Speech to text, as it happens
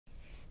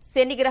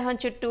శనిగ్రహం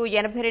చుట్టూ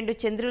 82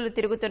 చంద్రులు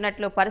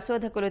తిరుగుతున్నట్లు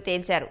పరిశోధకులు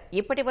తేల్చారు.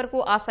 ఇప్పటి వరకు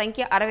ఆ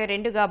సంఖ్య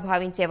 62గా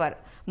భావించేవారు.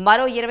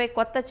 మరో 20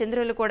 కొత్త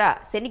చంద్రులు కూడా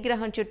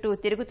శనిగ్రహం చుట్టూ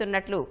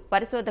తిరుగుతున్నట్లు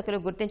పరిశోధకులు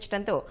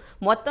గుర్తించడంతో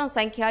మొత్తం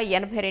సంఖ్య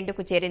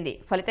 82కు చేరింది.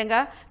 ఫలితంగా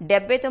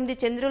 79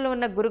 చంద్రులు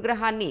ఉన్న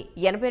గురుగ్రహాన్ని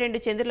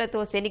 82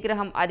 చంద్రులతో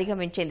శనిగ్రహం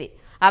అధిగమించింది.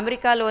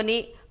 అమెరికాలోని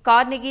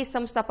కార్నెగీ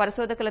సంస్థ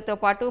పరిశోధకులతో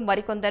పాటు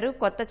మరికొందరు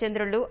కొత్త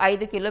చంద్రులు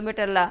 5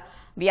 కిలోమీటర్ల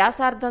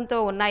వ్యాసార్థంతో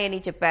ఉన్నాయని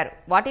చెప్పారు.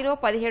 వాటిలో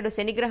 17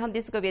 శనిగ్రహం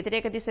దిశకు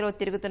వ్యతిరేక దిశలో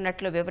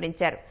తిరుగుతున్నట్లు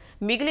వివరించారు.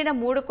 మిగిలిన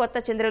 3 కొత్త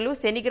చంద్రులు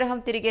శనిగ్రహం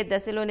తిరిగే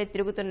దశలోనే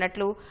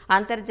తిరుగుతున్నట్లు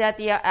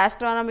అంతర్జాతీయ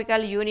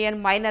astronomical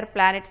union minor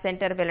planet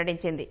centre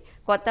వెల్లడించింది.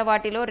 కొత్త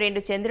వాటిలో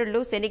 2 చంద్రులు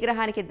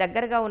శనిగ్రహానికి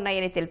దగ్గరగా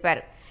ఉన్నాయని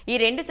తెలిపారు. ఈ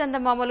 2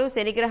 చందమామలు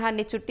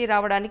శనిగ్రహాన్ని చుట్టి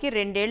రావడానికి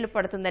 2 ఏళ్లు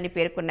పడుతుందని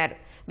పేర్కొన్నారు.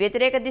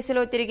 వ్యతిరేక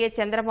దిశలో తిరిగే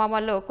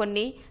చంద్రమామల్లో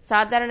కొన్ని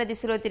సాధారణ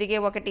దిశలో తిరిగే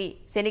ఒకటి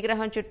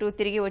శనిగ్రహం చుట్టూ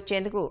తిరిగి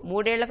వచ్చేందుకు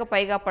 3 ఏళ్లకు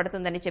పైగా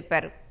పడుతుందని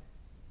చెప్పారు.